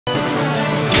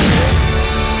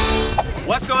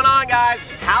What's going on, guys?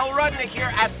 Hal Rudnick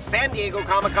here at San Diego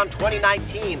Comic-Con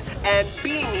 2019. And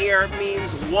being here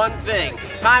means one thing.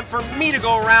 Time for me to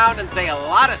go around and say a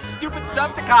lot of stupid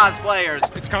stuff to cosplayers.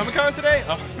 It's Comic-Con today?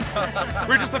 Oh.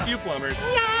 We're just a few plumbers.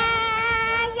 I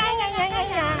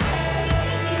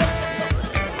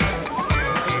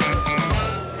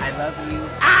love you.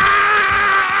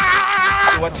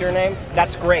 Ah! What's your name?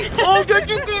 That's great.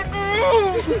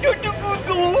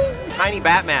 Tiny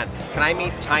Batman. Can I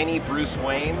meet Tiny Bruce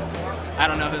Wayne? I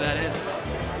don't know who that is.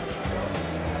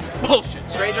 Bullshit.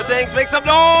 Stranger Things, make some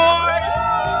noise!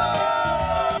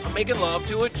 I'm making love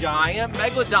to a giant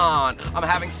megalodon. I'm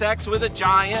having sex with a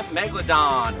giant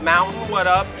megalodon. Mountain, what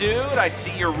up, dude? I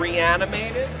see you're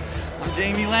reanimated. I'm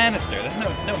Jamie Lannister.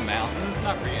 There's no mountain.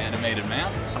 Not reanimated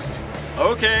mountain.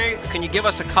 Okay. Can you give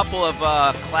us a couple of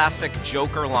classic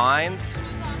Joker lines?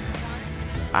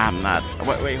 I'm not.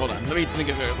 Wait, hold on. Let me think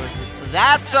of it.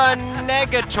 That's a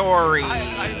negatory.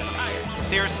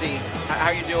 Circe, how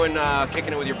you doing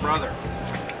kicking it with your brother?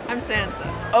 I'm Sansa.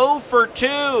 0 for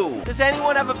 2. Does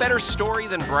anyone have a better story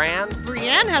than Bran?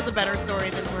 Brienne has a better story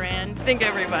than Bran. I think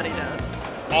everybody does.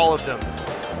 All of them.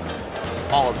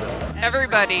 All of them.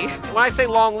 Everybody. When I say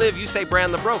long live, you say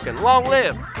Bran the Broken. Long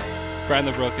live. Bran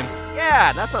the Broken.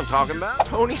 Yeah, that's what I'm talking about.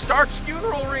 Tony Stark's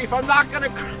funeral wreath. I'm not gonna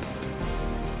cry.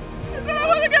 I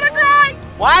wasn't gonna cry.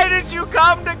 Why did you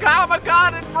come to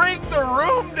Comic-Con and bring the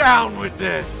room down with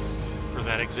this? For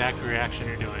that exact reaction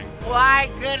you're doing. Why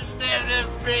couldn't it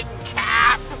have been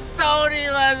Cap? Tony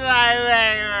was my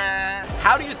favorite.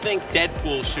 How do you think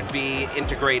Deadpool should be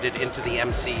integrated into the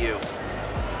MCU?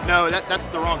 No, that's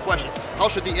the wrong question. How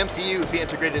should the MCU be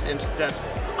integrated into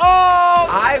Deadpool? Oh!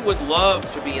 I would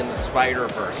love to be in the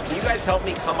Spider-Verse. Can you guys help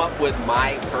me come up with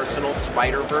my personal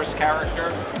Spider-Verse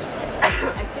character?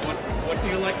 What do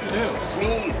you like to do?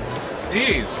 Sneeze.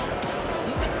 Sneeze.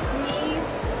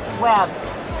 Webs.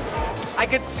 I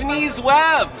could sneeze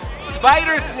webs.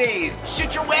 Spider sneeze.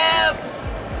 Shoot your webs.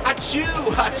 Achoo,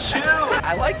 achoo.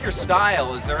 I like your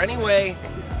style. Is there any way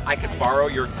I could borrow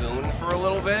your goon for a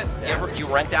little bit? You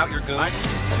rent out your goon?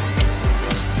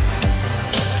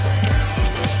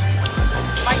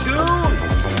 My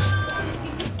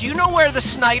goon! Do you know where the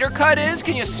Snyder Cut is?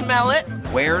 Can you smell it?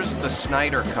 Where's the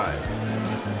Snyder Cut?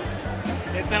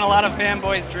 It's in a lot of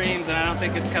fanboys' dreams, and I don't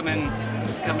think it's coming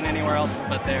anywhere else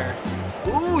but there.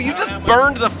 Ooh, you just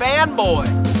burned the fanboy.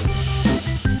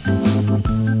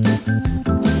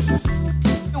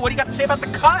 What do you got to say about the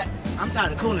cut? I'm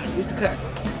tired of cooling. Release the cut.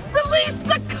 Release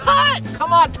the cut!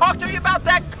 Come on, talk to me about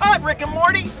that cut, Rick and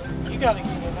Morty. You gotta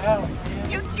get it out.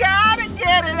 You gotta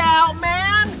get it out,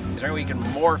 man. Is there any way you can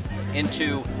morph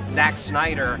into Zack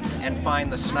Snyder and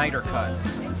find the Snyder Cut?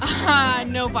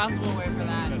 No possible way for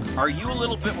that. Are you a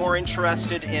little bit more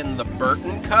interested in the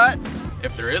Burton Cut?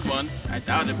 If there is one, I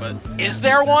doubt it, but Is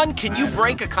there one? Can you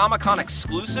break a Comic-Con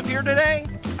exclusive here today?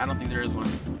 I don't think there is one.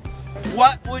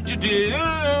 What would you do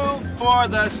for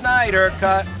the Snyder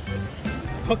Cut?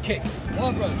 Okay,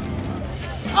 long run.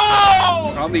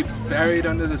 Oh! Probably buried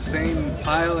under the same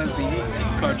pile as the ET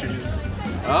cartridges.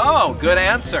 Oh, good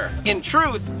answer. In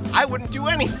truth, I wouldn't do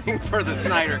anything for the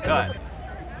Snyder Cut.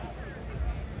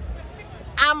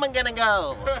 I'm gonna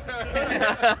go.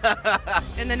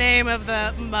 In the name of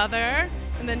the mother,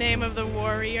 in the name of the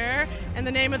warrior, in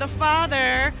the name of the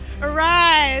father,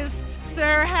 arise,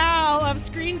 Sir Hal of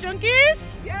Screen Junkies.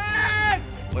 Yes!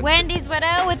 Wendy's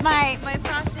widow with my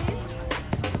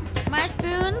Frosties, my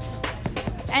spoons,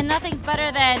 and nothing's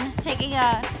better than taking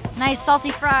a nice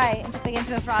salty fry and dipping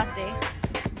into a Frosty.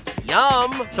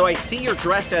 Yum! So I see you're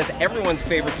dressed as everyone's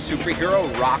favorite superhero,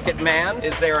 Rocket Man.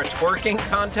 Is there a twerking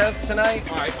contest tonight?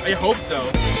 I hope so.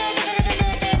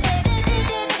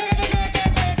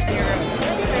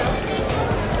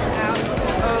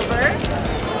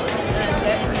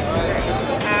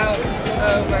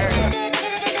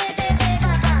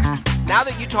 Now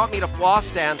that you taught me to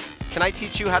floss dance, can I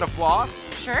teach you how to floss?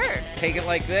 Sure. Take it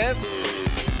like this.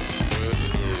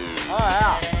 Oh,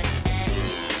 yeah.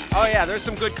 Oh, yeah, there's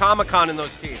some good Comic-Con in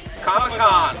those teeth.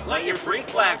 Comic-Con, let your freak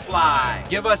flag fly.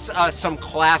 Give us some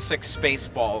classic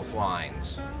Spaceballs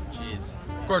lines. Jeez.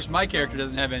 Of course, my character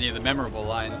doesn't have any of the memorable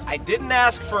lines. I didn't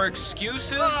ask for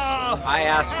excuses. I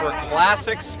asked for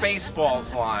classic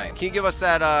Spaceballs line. Can you give us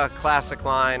that classic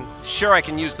line? Sure, I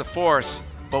can use the Force,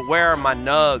 but where are my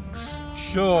nugs?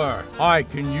 Sure, I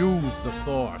can use the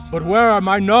Force, but where are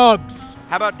my nugs?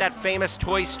 How about that famous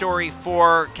Toy Story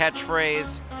 4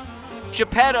 catchphrase?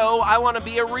 Geppetto, I want to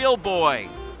be a real boy.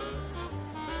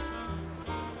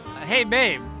 Hey,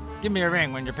 babe, give me a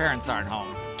ring when your parents aren't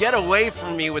home. Get away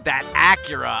from me with that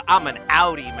Acura. I'm an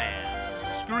Audi man.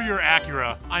 Screw your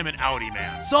Acura. I'm an Audi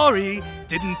man. Sorry,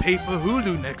 didn't pay for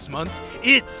Hulu next month.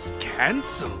 It's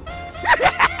canceled.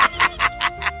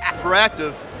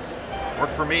 Proactive.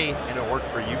 Worked for me, and it worked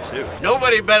for you too.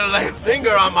 Nobody better lay a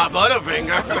finger on my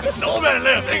Butterfinger. Nobody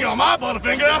lay a finger on my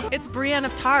Butterfinger. It's Brienne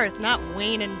of Tarth, not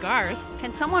Wayne and Garth.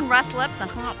 Can someone rustle up some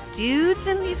hot dudes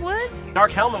in these woods?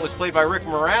 Dark Helmet was played by Rick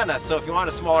Moranis, so if you want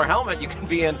a smaller helmet, you can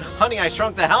be in Honey, I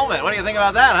Shrunk the Helmet. What do you think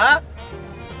about that, huh?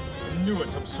 I knew it.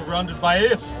 I'm surrounded by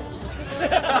assholes.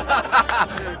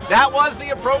 That was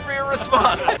the appropriate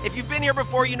response. If you've been here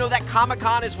before, you know that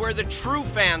Comic-Con is where the true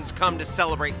fans come to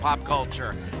celebrate pop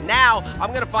culture. Now,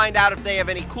 I'm gonna find out if they have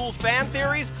any cool fan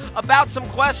theories about some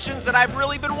questions that I've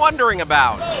really been wondering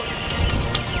about.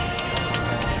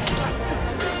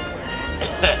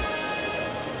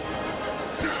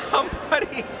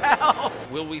 Somebody help!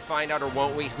 Will we find out or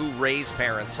won't we who Rey's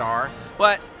parents are?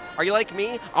 But are you like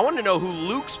me? I want to know who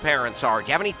Luke's parents are. Do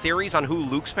you have any theories on who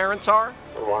Luke's parents are?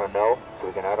 We want to know so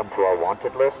we can add him to our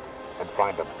wanted list and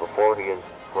find him before he is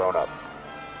grown up.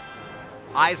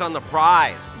 Eyes on the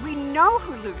prize. We know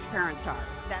who Luke's parents are.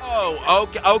 Oh,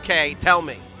 okay, tell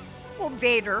me. Well,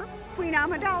 Vader, Queen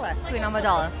Amidala. Queen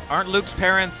Amidala. Aren't Luke's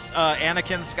parents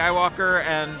Anakin Skywalker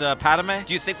and Padme?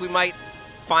 Do you think we might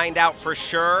find out for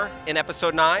sure in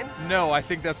episode 9? No, I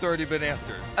think that's already been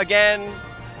answered. Again,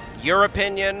 your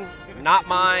opinion, not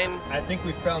mine. I think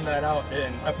we found that out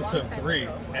in episode 3.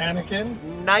 Anakin?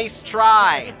 Nice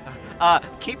try.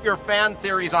 Keep your fan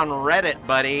theories on Reddit,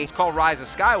 buddy. It's called Rise of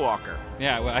Skywalker.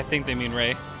 Yeah, well, I think they mean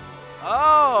Rey.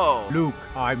 Oh. Luke,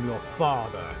 I'm your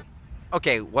father.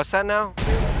 Okay, what's that now?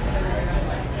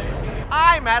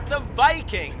 I'm at the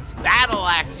Vikings battle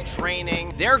axe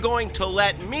training. They're going to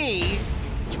let me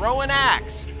throw an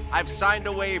axe. I've signed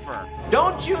a waiver.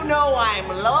 Don't you know I'm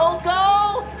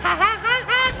loco?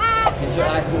 Get your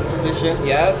axe in position.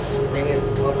 Yes. Bring it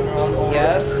up and around over.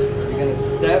 Yes. You're gonna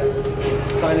step,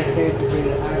 simultaneously bring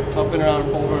the axe up and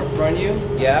around over in front of you.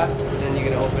 Yeah. And then you're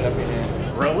gonna open up your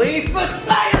hands. Release the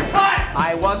Snyder Cut!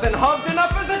 I wasn't hugged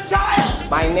enough as a child!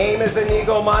 My name is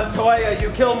Inigo Montoya.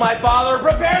 You killed my father.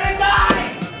 Prepare to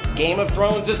die! Game of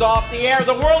Thrones is off the air.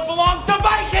 The world belongs to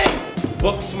Vikings!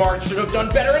 Booksmart should have done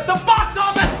better at the box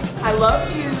office! I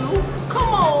love you.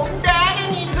 Come on,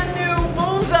 Daddy needs a new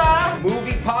bullseye.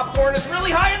 Movie popcorn is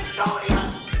really high in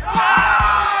sodium.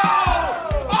 Oh!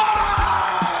 Oh!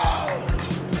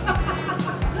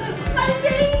 My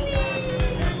baby!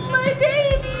 My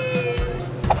baby!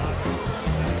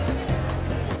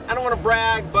 I don't want to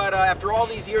brag, but after all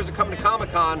these years of coming to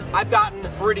Comic-Con, I've gotten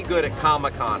pretty good at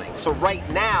Comic-Conning. So right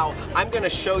now, I'm going to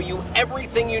show you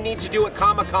everything you need to do at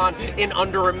Comic-Con in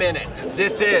under a minute.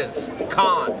 This is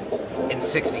Con in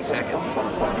 60 seconds.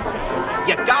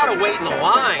 You gotta wait in the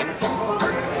line.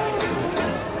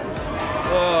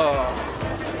 Oh.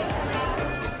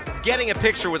 Getting a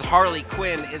picture with Harley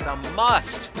Quinn is a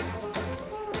must.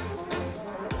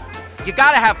 You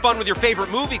gotta have fun with your favorite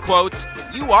movie quotes.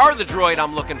 You are the droid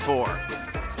I'm looking for.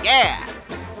 Yeah.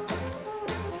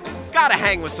 Gotta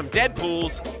hang with some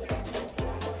Deadpools.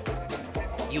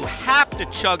 You have to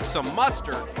chug some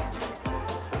mustard.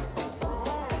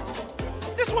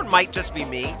 This one might just be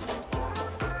me.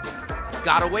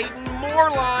 Gotta wait in more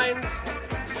lines.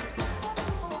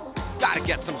 Gotta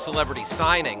get some celebrity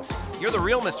signings. You're the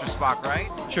real Mr. Spock,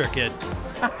 right? Sure, kid.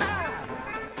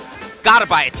 Gotta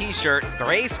buy a t-shirt.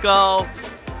 Grayskull.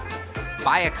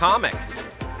 Buy a comic.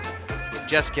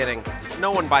 Just kidding.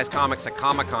 No one buys comics at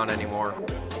Comic-Con anymore.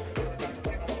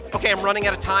 Okay, I'm running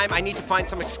out of time. I need to find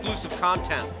some exclusive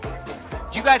content.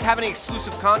 Do you guys have any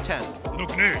exclusive content?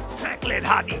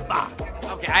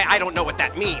 Okay, I don't know what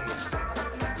that means.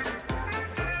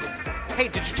 Hey,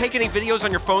 did you take any videos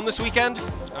on your phone this weekend?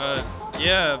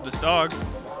 Yeah, this dog.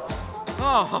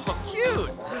 Oh,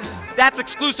 cute. That's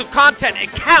exclusive content.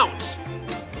 It counts.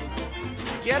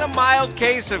 Get a mild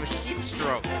case of heat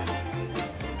stroke.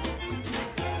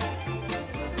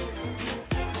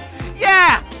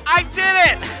 Yeah, I did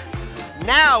it.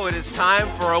 Now it is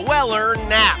time for a well-earned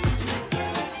nap.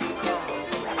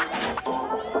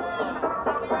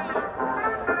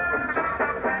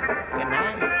 Good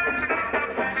night.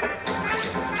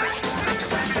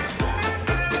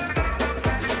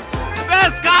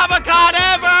 Best Comic-Con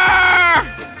ever!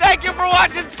 Thank you for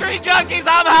watching Screen Junkies.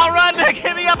 I'm Hal Rudnick.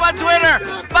 Hit me up on Twitter.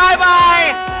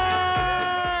 Bye-bye.